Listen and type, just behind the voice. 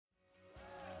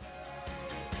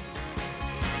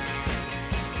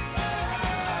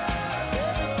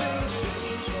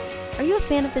you a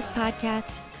fan of this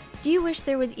podcast? Do you wish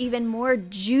there was even more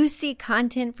juicy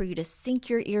content for you to sink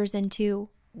your ears into?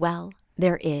 Well,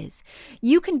 there is.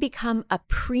 You can become a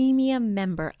premium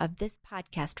member of this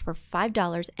podcast for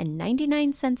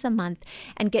 $5.99 a month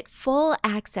and get full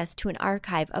access to an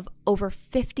archive of over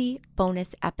 50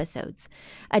 bonus episodes.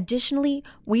 Additionally,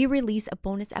 we release a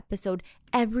bonus episode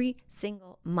every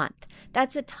single month.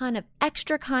 That's a ton of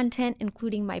extra content,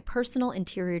 including my personal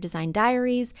interior design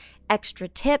diaries, extra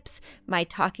tips, my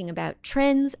talking about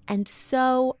trends, and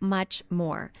so much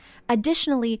more.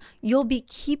 Additionally, you'll be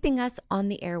keeping us on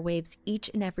the airwaves each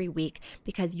and every week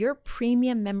because your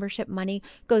premium membership money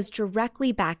goes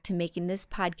directly back to making this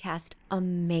podcast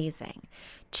amazing.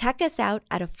 Check us out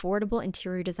at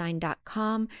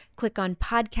affordableinteriordesign.com. Click on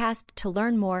podcast to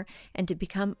learn more and to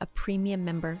become a premium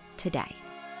member today.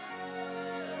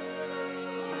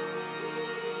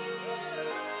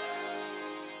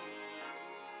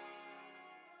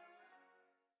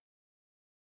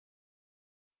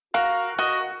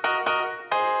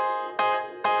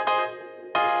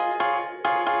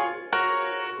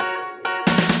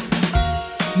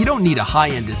 You don't need a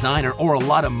high-end designer or a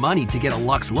lot of money to get a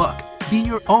luxe look. Be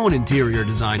your own interior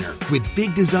designer with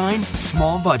big design,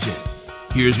 small budget.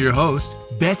 Here's your host,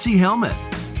 Betsy Helmuth.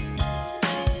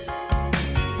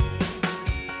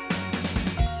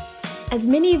 As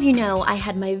many of you know, I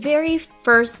had my very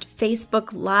first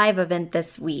Facebook Live event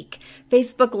this week.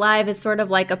 Facebook Live is sort of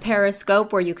like a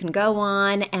Periscope where you can go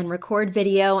on and record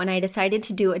video, and I decided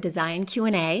to do a design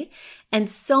Q&A. And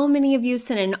so many of you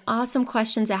sent in awesome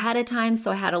questions ahead of time,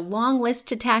 so I had a long list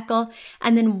to tackle.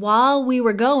 And then while we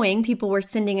were going, people were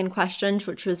sending in questions,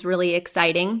 which was really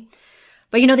exciting.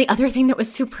 But you know, the other thing that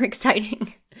was super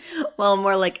exciting, well,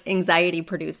 more like anxiety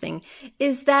producing,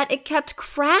 is that it kept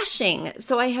crashing.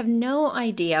 So I have no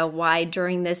idea why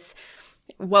during this,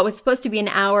 what was supposed to be an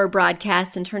hour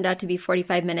broadcast and turned out to be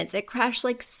 45 minutes, it crashed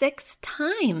like 6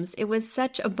 times. It was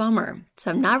such a bummer. So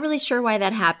I'm not really sure why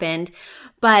that happened,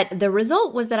 but the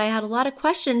result was that I had a lot of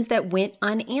questions that went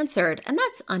unanswered, and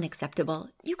that's unacceptable.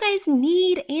 You guys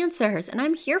need answers, and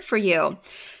I'm here for you.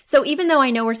 So even though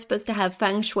I know we're supposed to have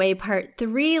Feng Shui Part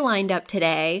 3 lined up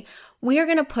today, we are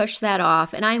going to push that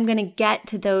off, and I'm going to get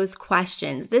to those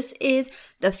questions. This is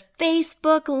the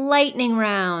Facebook Lightning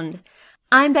Round.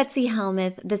 I'm Betsy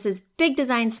Helmuth. This is Big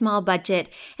Design, Small Budget,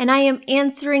 and I am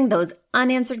answering those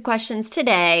unanswered questions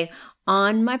today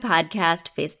on my podcast,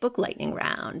 Facebook Lightning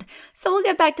Round. So we'll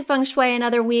get back to Feng Shui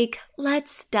another week.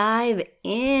 Let's dive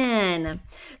in.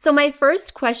 So my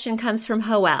first question comes from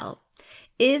Hoel.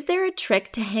 Is there a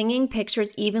trick to hanging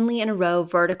pictures evenly in a row,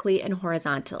 vertically and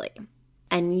horizontally?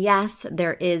 And yes,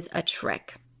 there is a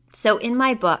trick. So in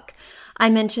my book, I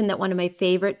mentioned that one of my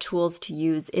favorite tools to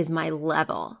use is my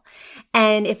level.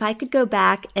 And if I could go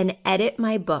back and edit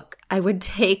my book, I would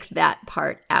take that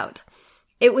part out.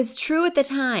 It was true at the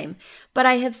time, but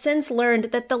I have since learned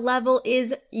that the level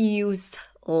is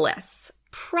useless,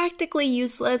 practically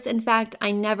useless. In fact,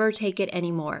 I never take it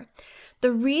anymore.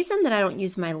 The reason that I don't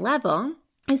use my level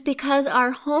is because our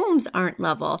homes aren't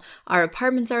level, our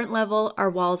apartments aren't level, our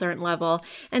walls aren't level.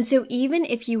 And so even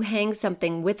if you hang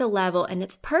something with a level and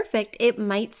it's perfect, it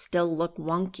might still look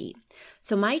wonky.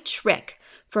 So my trick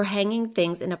for hanging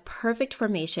things in a perfect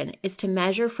formation is to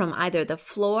measure from either the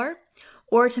floor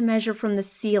or to measure from the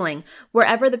ceiling,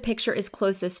 wherever the picture is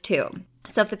closest to.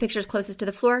 So if the picture is closest to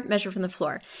the floor, measure from the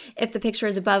floor. If the picture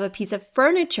is above a piece of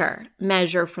furniture,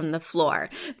 measure from the floor,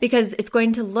 because it's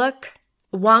going to look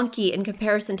wonky in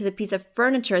comparison to the piece of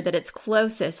furniture that it's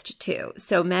closest to.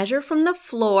 So measure from the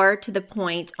floor to the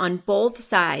point on both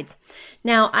sides.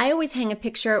 Now, I always hang a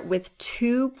picture with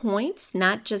 2 points,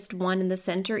 not just one in the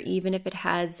center, even if it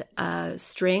has a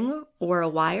string or a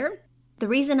wire. The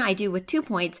reason I do with 2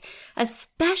 points,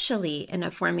 especially in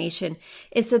a formation,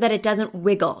 is so that it doesn't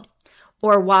wiggle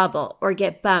or wobble or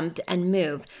get bumped and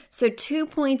move. So 2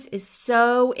 points is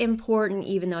so important,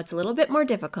 even though it's a little bit more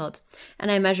difficult.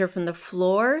 And I measure from the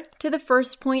floor to the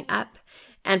first point up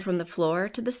and from the floor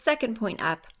to the second point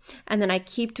up. And then I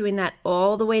keep doing that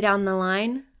all the way down the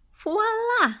line.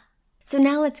 Voila! So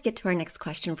now let's get to our next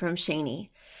question from Shani.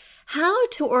 How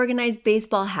to organize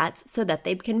baseball hats so that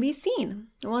they can be seen?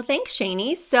 Well, thanks,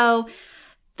 Shani. So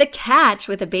the catch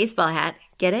with a baseball hat,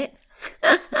 get it?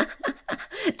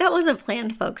 That wasn't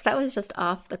planned, folks. That was just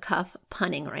off the cuff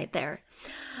punning right there.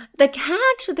 The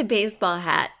catch with a baseball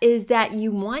hat is that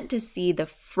you want to see the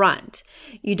front.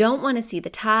 You don't want to see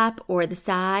the top or the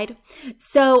side.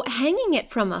 So hanging it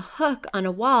from a hook on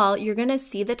a wall, you're going to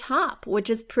see the top, which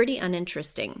is pretty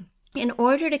uninteresting. In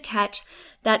order to catch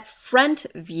that front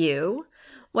view,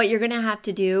 what you're going to have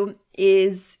to do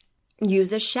is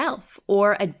use a shelf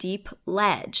or a deep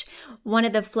ledge. One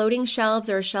of the floating shelves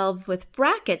or a shelf with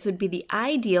brackets would be the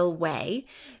ideal way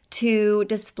to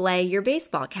display your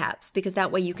baseball caps, because that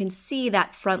way you can see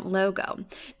that front logo.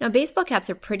 Now, baseball caps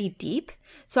are pretty deep,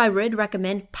 so I would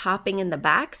recommend popping in the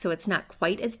back so it's not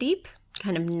quite as deep,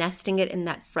 kind of nesting it in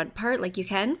that front part like you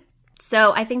can.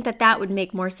 So I think that would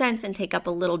make more sense and take up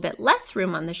a little bit less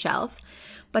room on the shelf,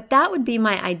 but that would be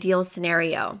my ideal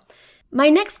scenario. My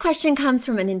next question comes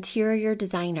from an interior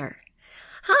designer.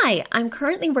 Hi, I'm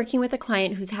currently working with a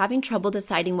client who's having trouble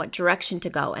deciding what direction to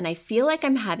go, and I feel like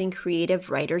I'm having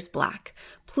creative writer's block.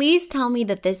 Please tell me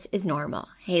that this is normal.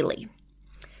 Haley.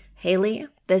 Haley,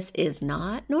 this is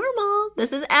not normal.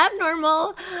 This is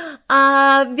abnormal.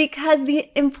 Because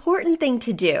the important thing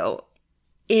to do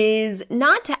is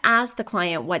not to ask the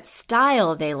client what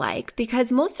style they like,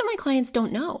 because most of my clients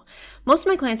don't know. Most of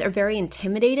my clients are very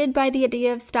intimidated by the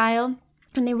idea of style,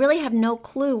 and they really have no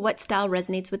clue what style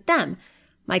resonates with them.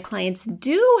 My clients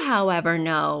do, however,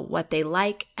 know what they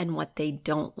like and what they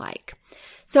don't like.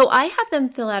 So I have them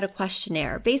fill out a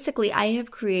questionnaire. Basically, I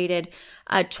have created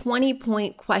a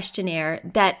 20-point questionnaire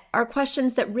that are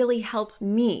questions that really help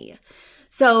me.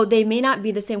 So they may not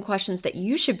be the same questions that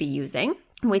you should be using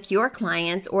with your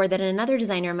clients or that another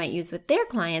designer might use with their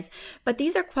clients, but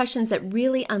these are questions that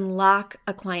really unlock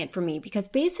a client for me, because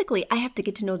basically I have to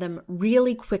get to know them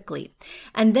really quickly.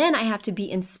 And then I have to be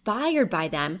inspired by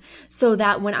them so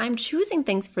that when I'm choosing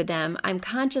things for them, I'm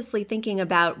consciously thinking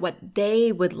about what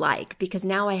they would like, because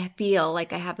now I feel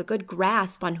like I have a good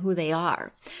grasp on who they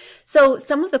are. So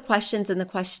some of the questions in the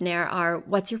questionnaire are,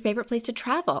 what's your favorite place to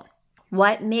travel?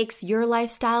 What makes your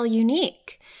lifestyle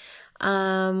unique?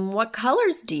 What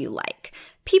colors do you like?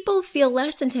 People feel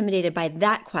less intimidated by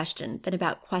that question than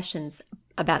about questions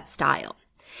about style.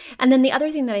 And then the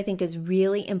other thing that I think is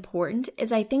really important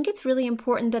is I think it's really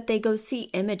important that they go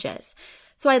see images.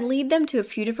 So I lead them to a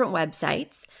few different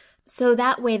websites, so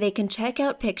that way they can check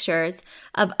out pictures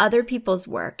of other people's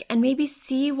work and maybe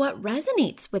see what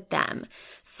resonates with them.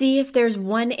 See if there's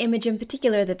one image in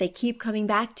particular that they keep coming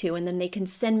back to, and then they can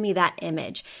send me that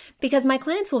image. Because my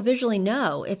clients will visually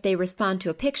know if they respond to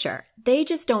a picture. They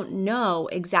just don't know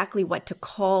exactly what to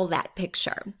call that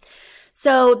picture.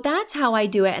 So that's how I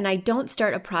do it, and I don't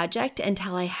start a project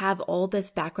until I have all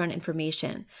this background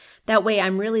information. That way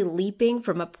I'm really leaping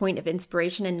from a point of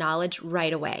inspiration and knowledge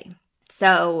right away.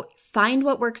 So find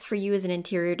what works for you as an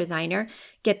interior designer,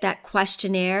 get that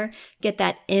questionnaire, get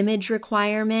that image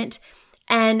requirement,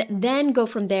 and then go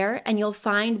from there, and you'll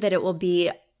find that it will be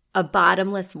a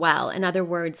bottomless well. In other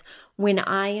words, when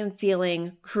I am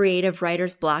feeling creative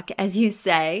writer's block, as you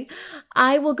say,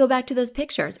 I will go back to those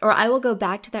pictures, or I will go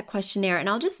back to that questionnaire, and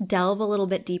I'll just delve a little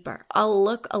bit deeper. I'll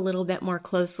look a little bit more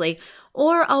closely,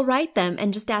 or I'll write them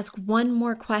and just ask one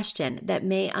more question that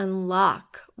may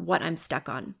unlock what I'm stuck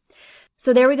on.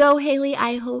 So there we go, Haley.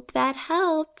 I hope that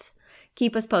helped.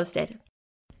 Keep us posted.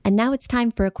 And now it's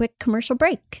time for a quick commercial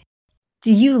break.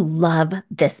 Do you love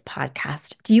this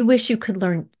podcast? Do you wish you could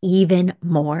learn even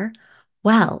more?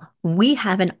 Well, we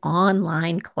have an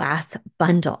online class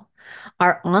bundle.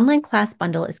 Our online class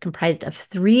bundle is comprised of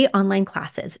 3 online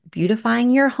classes: Beautifying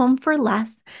Your Home for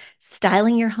Less,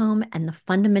 Styling Your Home, and the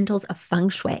Fundamentals of Feng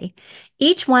Shui.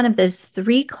 Each one of those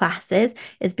 3 classes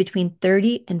is between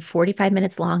 30 and 45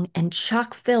 minutes long and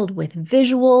chock-filled with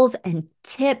visuals and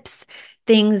tips,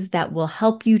 things that will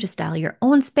help you to style your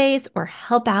own space or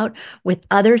help out with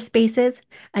other spaces.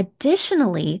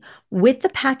 Additionally, with the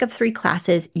pack of 3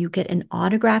 classes, you get an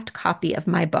autographed copy of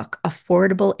my book,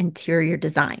 Affordable Interior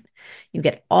Design. You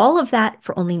get all of that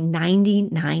for only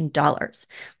 $99.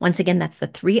 Once again, that's the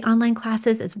 3 online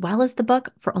classes as well as the book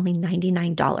for only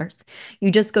 $99. You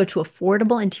just go to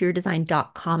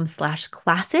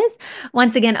affordableinteriordesign.com/classes.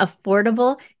 Once again,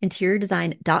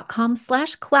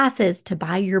 affordableinteriordesign.com/classes to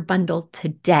buy your bundle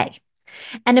today.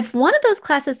 And if one of those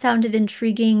classes sounded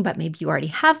intriguing, but maybe you already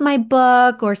have my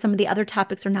book or some of the other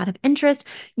topics are not of interest,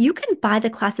 you can buy the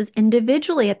classes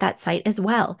individually at that site as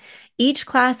well. Each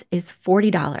class is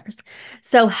 $40.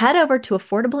 So head over to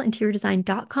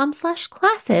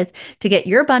affordableinteriordesign.com/classes to get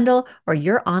your bundle or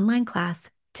your online class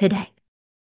today.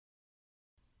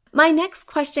 My next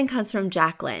question comes from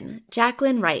Jacqueline.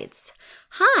 Jacqueline writes,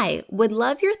 "Hi, would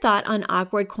love your thought on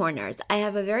awkward corners. I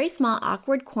have a very small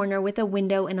awkward corner with a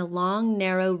window in a long,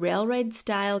 narrow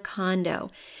railroad-style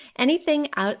condo. Anything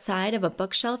outside of a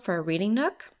bookshelf or a reading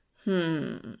nook?"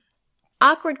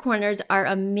 Awkward corners are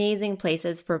amazing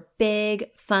places for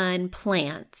big, fun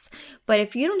plants. But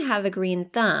if you don't have a green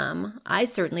thumb, I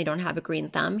certainly don't have a green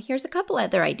thumb, here's a couple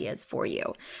other ideas for you.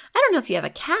 I don't know if you have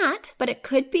a cat, but it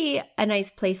could be a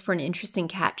nice place for an interesting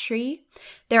cat tree.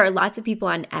 There are lots of people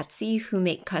on Etsy who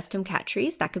make custom cat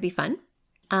trees. That could be fun.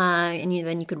 And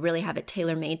then you could really have it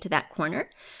tailor-made to that corner.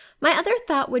 My other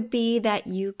thought would be that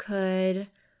you could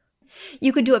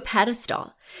do a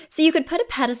pedestal. So you could put a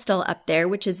pedestal up there,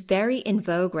 which is very in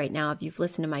vogue right now if you've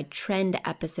listened to my trend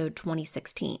episode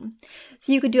 2016.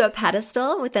 So you could do a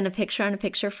pedestal within a picture on a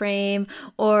picture frame,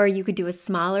 or you could do a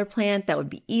smaller plant that would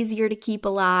be easier to keep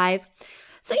alive.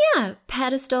 So yeah,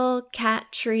 pedestal,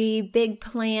 cat tree, big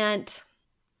plant.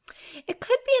 It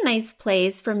could be a nice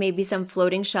place for maybe some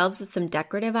floating shelves with some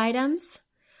decorative items.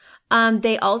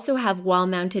 They also have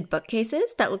wall-mounted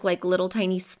bookcases that look like little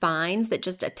tiny spines that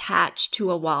just attach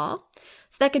to a wall.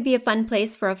 So that could be a fun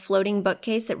place for a floating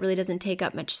bookcase that really doesn't take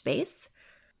up much space.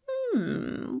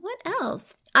 What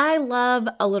else? I love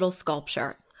a little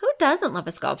sculpture. Who doesn't love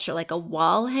a sculpture, like a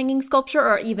wall-hanging sculpture,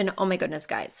 or even, oh my goodness,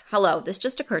 guys, hello, this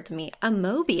just occurred to me, a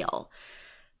mobile.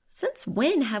 Since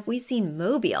when have we seen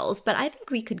mobiles? But I think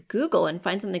we could Google and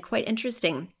find something quite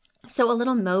interesting. So a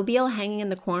little mobile hanging in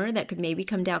the corner that could maybe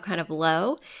come down kind of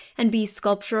low and be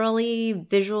sculpturally,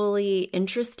 visually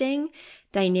interesting,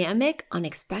 dynamic,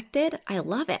 unexpected. I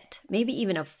love it. Maybe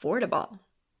even affordable.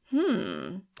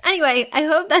 Anyway, I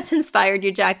hope that's inspired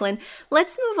you, Jacqueline.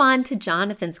 Let's move on to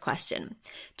Jonathan's question.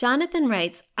 Jonathan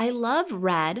writes, I love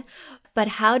red, but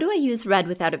how do I use red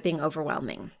without it being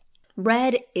overwhelming?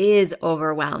 Red is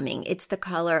overwhelming. It's the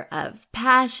color of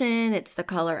passion. It's the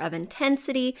color of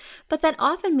intensity, but that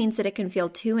often means that it can feel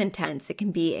too intense. It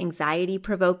can be anxiety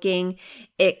provoking.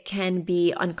 It can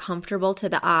be uncomfortable to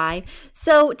the eye.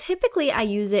 So typically I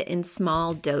use it in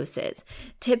small doses.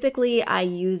 Typically I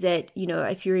use it,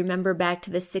 if you remember back to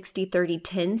the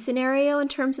 60-30-10 scenario in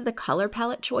terms of the color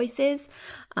palette choices,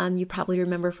 you probably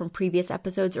remember from previous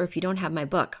episodes, or if you don't have my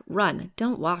book, Run,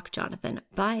 Don't Walk, Jonathan,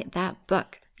 buy that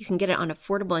book. You can get it on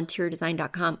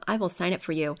affordableinteriordesign.com. I will sign it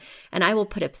for you, and I will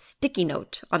put a sticky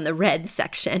note on the red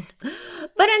section.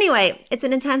 But anyway, it's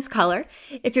an intense color.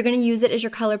 If you're going to use it as your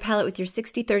color palette with your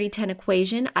 60-30-10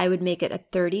 equation, I would make it a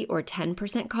 30 or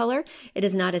 10% color. It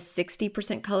is not a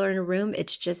 60% color in a room.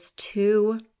 It's just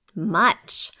too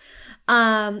much.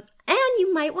 And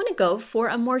you might want to go for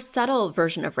a more subtle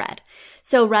version of red.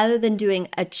 So rather than doing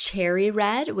a cherry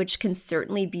red, which can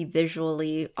certainly be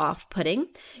visually off-putting,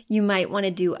 you might want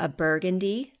to do a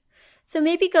burgundy. So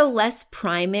maybe go less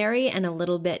primary and a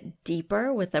little bit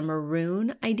deeper with a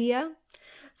maroon idea.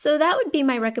 So that would be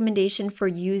my recommendation for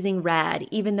using red,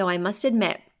 even though I must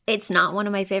admit, it's not one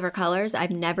of my favorite colors. I've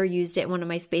never used it in one of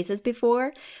my spaces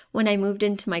before. When I moved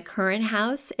into my current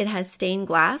house, it has stained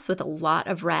glass with a lot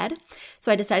of red.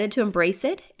 So I decided to embrace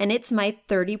it, and it's my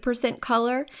 30%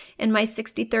 color in my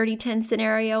 60-30-10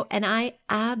 scenario, and I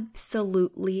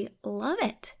absolutely love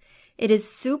it. It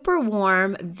is super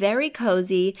warm, very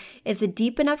cozy. It's a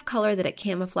deep enough color that it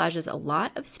camouflages a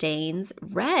lot of stains.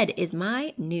 Red is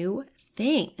my new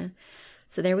thing.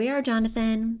 So there we are,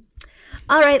 Jonathan.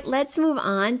 All right, let's move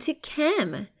on to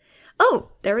Kim. Oh,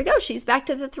 there we go. She's back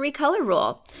to the 3-color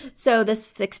rule. So the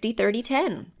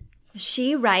 60-30-10.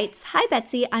 She writes, Hi,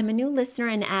 Betsy. I'm a new listener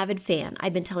and avid fan.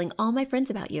 I've been telling all my friends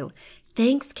about you.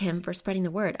 Thanks, Kim, for spreading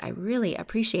the word. I really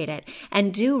appreciate it.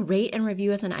 And do rate and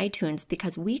review us on iTunes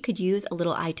because we could use a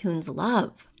little iTunes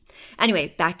love.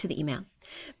 Anyway, back to the email.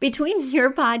 Between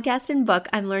your podcast and book,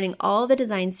 I'm learning all the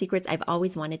design secrets I've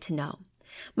always wanted to know.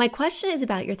 My question is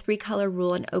about your 3-color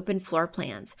rule and open floor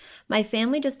plans. My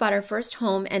family just bought our first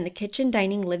home, and the kitchen,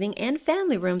 dining, living, and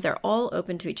family rooms are all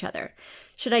open to each other.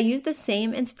 Should I use the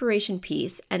same inspiration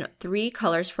piece and 3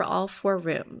 colors for all 4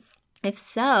 rooms? If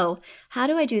so, how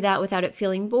do I do that without it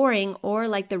feeling boring or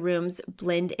like the rooms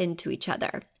blend into each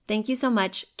other? Thank you so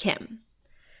much, Kim.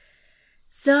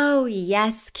 So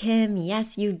yes, Kim,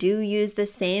 yes, you do use the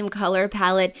same color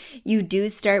palette. You do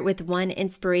start with one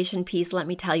inspiration piece. Let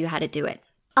me tell you how to do it.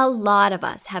 A lot of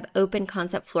us have open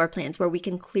concept floor plans where we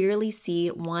can clearly see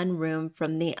one room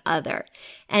from the other.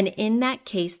 And in that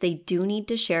case, they do need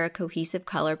to share a cohesive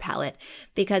color palette,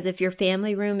 because if your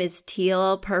family room is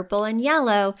teal, purple, and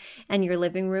yellow, and your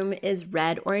living room is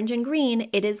red, orange, and green,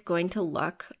 it is going to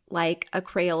look like a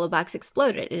Crayola box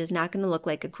exploded. It is not going to look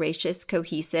like a gracious,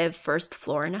 cohesive first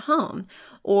floor in a home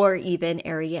or even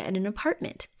area in an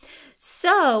apartment.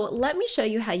 So let me show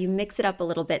you how you mix it up a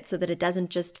little bit so that it doesn't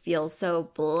just feel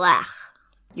so blah.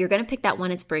 You're going to pick that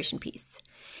one inspiration piece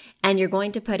and you're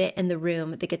going to put it in the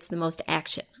room that gets the most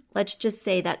action, Let's just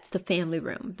say that's the family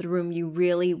room, the room you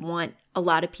really want a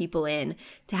lot of people in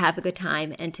to have a good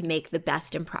time and to make the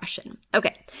best impression.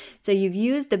 Okay, so you've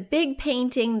used the big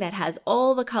painting that has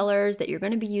all the colors that you're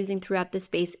going to be using throughout the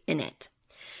space in it.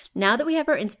 Now that we have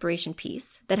our inspiration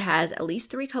piece that has at least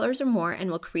 3 colors or more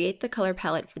and will create the color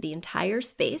palette for the entire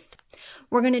space,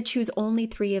 we're going to choose only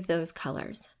 3 of those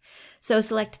colors. So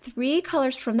select 3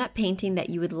 colors from that painting that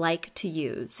you would like to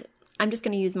use. I'm just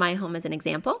going to use my home as an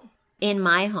example. In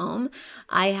my home,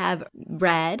 I have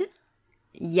red,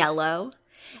 yellow,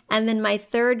 and then my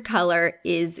third color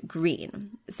is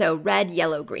green. So red,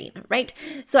 yellow, green, right?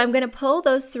 So I'm going to pull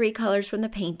those 3 colors from the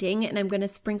painting and I'm going to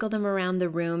sprinkle them around the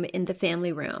room in the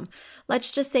family room. Let's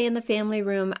just say in the family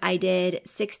room, I did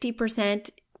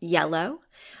 60% yellow,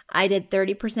 I did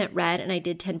 30% red, and I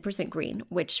did 10% green,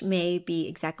 which may be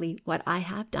exactly what I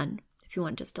have done, if you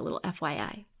want just a little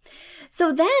FYI.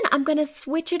 So then I'm going to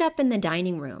switch it up in the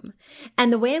dining room.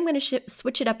 And the way I'm going to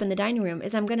switch it up in the dining room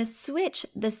is I'm going to switch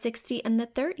the 60 and the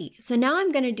 30. So now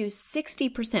I'm going to do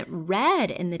 60%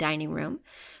 red in the dining room,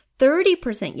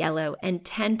 30% yellow, and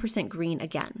 10% green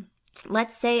again.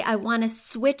 Let's say I want to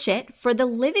switch it for the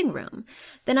living room.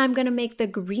 Then I'm going to make the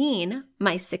green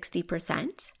my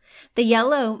 60%. The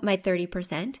yellow, my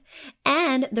 30%,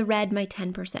 and the red, my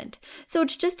 10%. So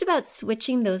it's just about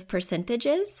switching those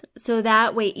percentages so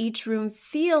that way each room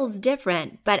feels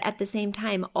different, but at the same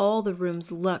time, all the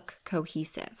rooms look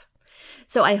cohesive.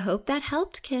 So I hope that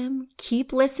helped, Kim.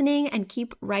 Keep listening and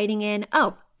keep writing in.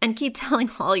 Oh, and keep telling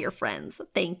all your friends.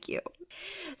 Thank you.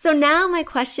 So now my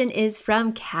question is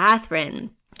from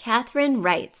Catherine. Catherine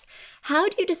writes, how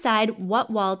do you decide what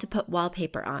wall to put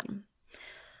wallpaper on?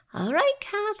 All right,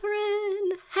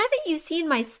 Catherine, haven't you seen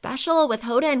my special with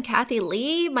Hoda and Kathy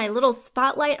Lee, my little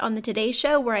spotlight on the Today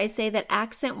Show where I say that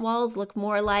accent walls look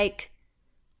more like,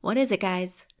 what is it,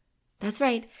 guys? That's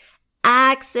right,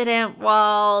 accident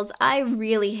walls. I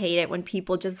really hate it when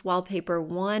people just wallpaper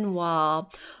one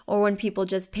wall or when people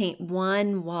just paint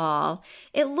one wall.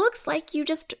 It looks like you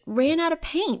just ran out of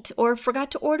paint or forgot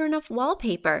to order enough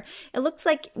wallpaper. It looks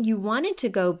like you wanted to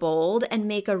go bold and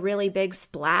make a really big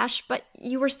splash, but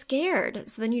you were scared.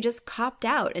 So then you just copped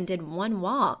out and did one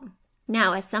wall.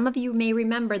 Now, as some of you may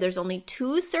remember, there's only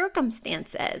 2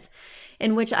 circumstances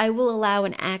in which I will allow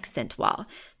an accent wall.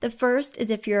 The first is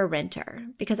if you're a renter,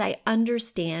 because I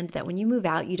understand that when you move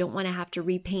out, you don't want to have to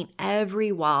repaint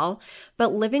every wall,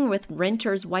 but living with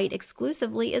renters white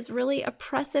exclusively is really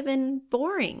oppressive and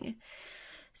boring.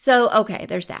 So, okay,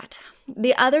 there's that.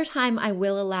 The other time I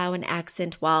will allow an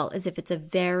accent wall is if it's a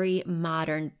very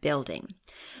modern building.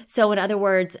 So in other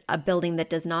words, a building that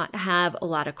does not have a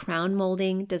lot of crown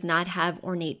molding, does not have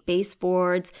ornate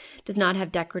baseboards, does not have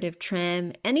decorative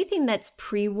trim, anything that's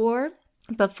pre-war,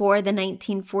 before the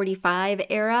 1945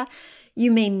 era,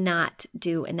 you may not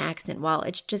do an accent wall.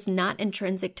 It's just not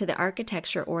intrinsic to the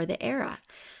architecture or the era.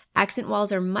 Accent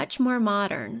walls are much more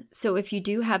modern, so if you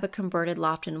do have a converted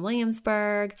loft in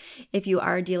Williamsburg, if you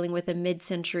are dealing with a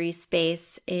mid-century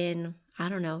space in, I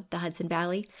don't know, the Hudson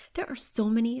Valley, there are so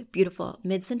many beautiful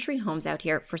mid-century homes out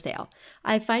here for sale.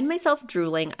 I find myself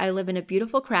drooling. I live in a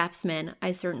beautiful Craftsman.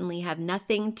 I certainly have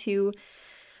nothing to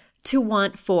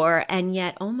want for, and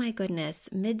yet, oh my goodness,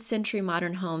 mid-century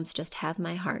modern homes just have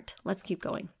my heart. Let's keep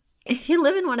going. If you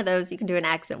live in one of those, you can do an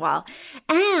accent wall.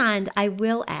 And I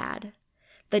will add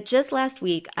that just last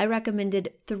week, I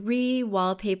recommended 3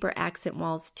 wallpaper accent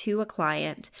walls to a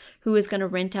client who is going to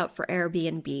rent out for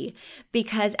Airbnb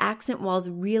because accent walls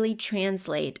really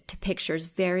translate to pictures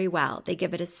very well. They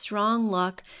give it a strong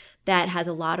look that has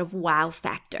a lot of wow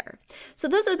factor. So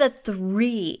those are the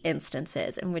 3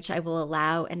 instances in which I will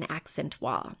allow an accent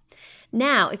wall.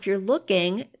 Now, if you're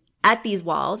looking at these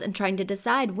walls and trying to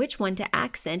decide which one to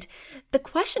accent, the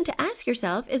question to ask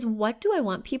yourself is, what do I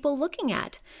want people looking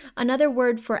at? Another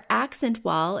word for accent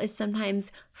wall is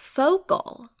sometimes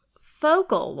focal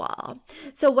wall.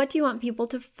 So what do you want people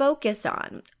to focus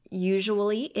on?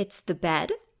 Usually it's the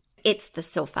bed, it's the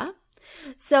sofa.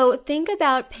 So think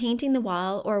about painting the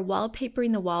wall or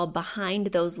wallpapering the wall behind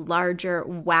those larger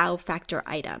wow factor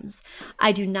items.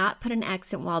 I do not put an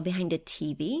accent wall behind a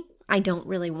TV. I don't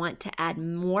really want to add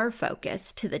more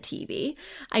focus to the TV.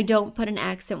 I don't put an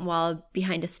accent wall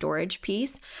behind a storage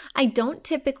piece. I don't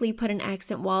typically put an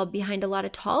accent wall behind a lot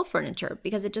of tall furniture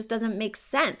because it just doesn't make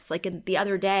sense. Like the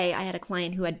other day, I had a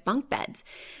client who had bunk beds,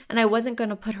 and I wasn't going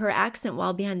to put her accent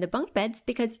wall behind the bunk beds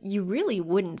because you really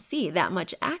wouldn't see that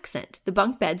much accent. The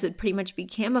bunk beds would pretty much be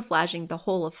camouflaging the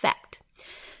whole effect.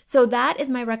 So that is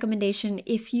my recommendation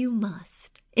if you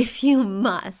must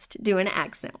do an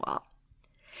accent wall.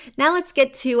 Now let's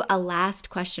get to a last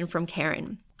question from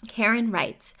Karen. Karen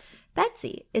writes,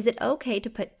 Betsy, is it okay to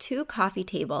put 2 coffee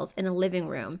tables in a living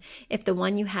room if the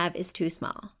one you have is too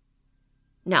small?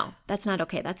 No, that's not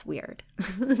okay. That's weird.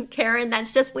 Karen,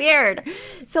 that's just weird.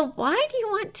 So why do you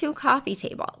want 2 coffee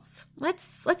tables?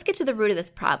 Let's get to the root of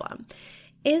this problem.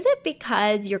 Is it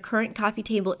because your current coffee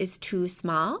table is too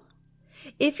small?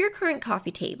 If your current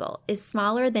coffee table is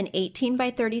smaller than 18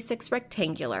 by 36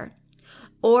 rectangular,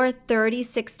 or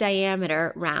 36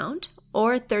 diameter round,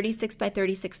 or 36 by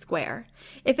 36 square,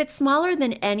 if it's smaller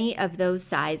than any of those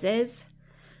sizes,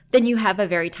 then you have a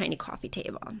very tiny coffee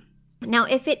table. Now,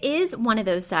 if it is one of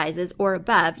those sizes or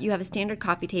above, you have a standard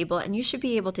coffee table and you should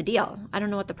be able to deal. I don't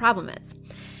know what the problem is.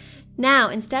 Now,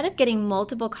 instead of getting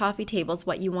multiple coffee tables,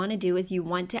 what you want to do is you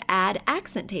want to add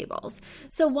accent tables.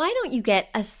 So why don't you get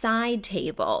a side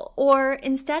table? Or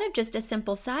instead of just a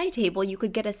simple side table, you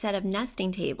could get a set of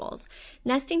nesting tables.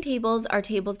 Nesting tables are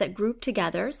tables that group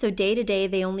together, so day to day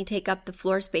they only take up the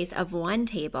floor space of one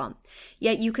table.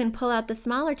 Yet you can pull out the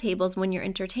smaller tables when you're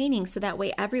entertaining, so that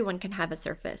way everyone can have a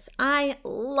surface. I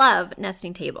love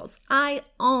nesting tables. I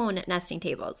own nesting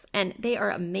tables, and they are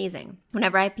amazing.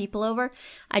 Whenever I have people over,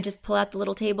 I just pull out the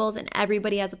little tables and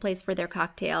everybody has a place for their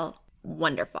cocktail.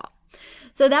 Wonderful.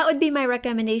 So that would be my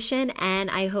recommendation, and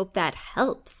I hope that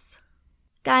helps.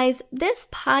 Guys, this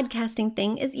podcasting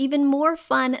thing is even more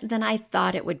fun than I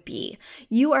thought it would be.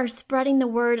 You are spreading the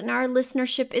word and our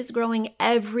listenership is growing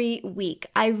every week.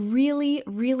 I really,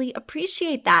 really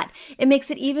appreciate that. It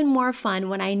makes it even more fun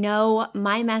when I know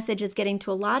my message is getting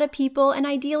to a lot of people and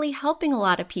ideally helping a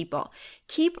lot of people.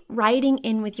 Keep writing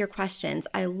in with your questions.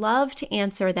 I love to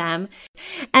answer them.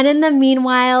 And in the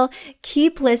meanwhile,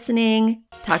 keep listening.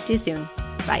 Talk to you soon.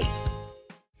 Bye.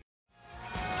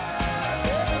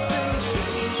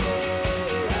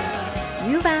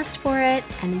 You've asked for it,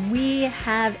 and we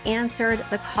have answered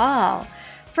the call.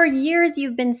 For years,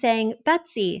 you've been saying,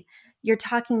 Betsy, you're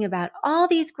talking about all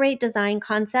these great design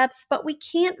concepts, but we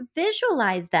can't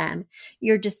visualize them.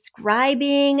 You're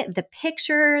describing the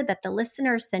picture that the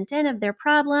listener sent in of their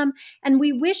problem, and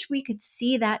we wish we could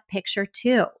see that picture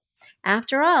too.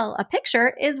 After all, a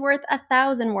picture is worth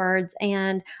 1,000 words,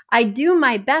 and I do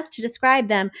my best to describe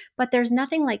them, but there's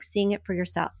nothing like seeing it for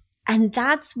yourself. And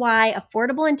that's why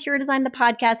Affordable Interior Design, the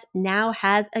podcast, now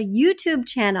has a YouTube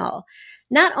channel.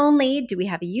 Not only do we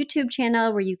have a YouTube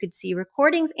channel where you could see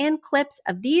recordings and clips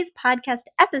of these podcast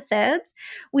episodes,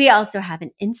 we also have an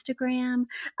Instagram,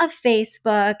 a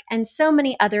Facebook, and so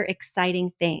many other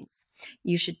exciting things.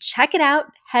 You should check it out.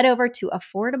 Head over to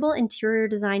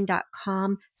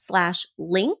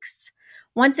affordableinteriordesign.com/links.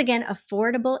 Once again,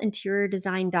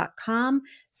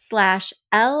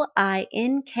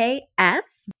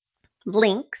 affordableinteriordesign.com/LINKS.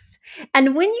 links.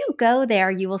 And when you go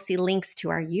there, you will see links to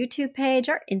our YouTube page,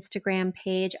 our Instagram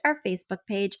page, our Facebook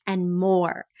page, and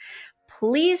more.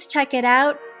 Please check it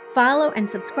out, follow and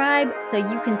subscribe so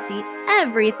you can see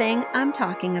everything I'm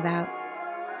talking about.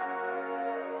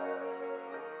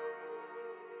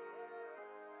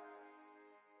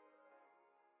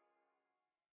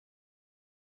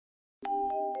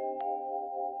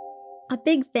 A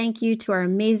big thank you to our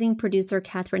amazing producer,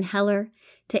 Catherine Heller,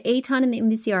 to Aton and the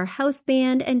MVCR House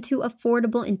Band, and to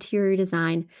Affordable Interior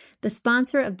Design, the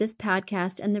sponsor of this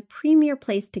podcast and the premier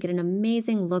place to get an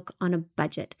amazing look on a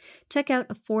budget. Check out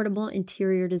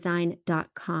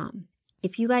affordableinteriordesign.com.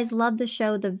 If you guys love the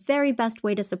show, the very best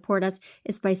way to support us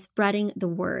is by spreading the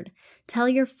word. Tell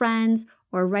your friends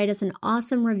or write us an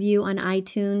awesome review on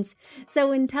iTunes.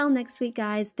 So until next week,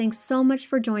 guys, thanks so much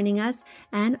for joining us,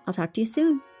 and I'll talk to you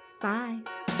soon. Bye.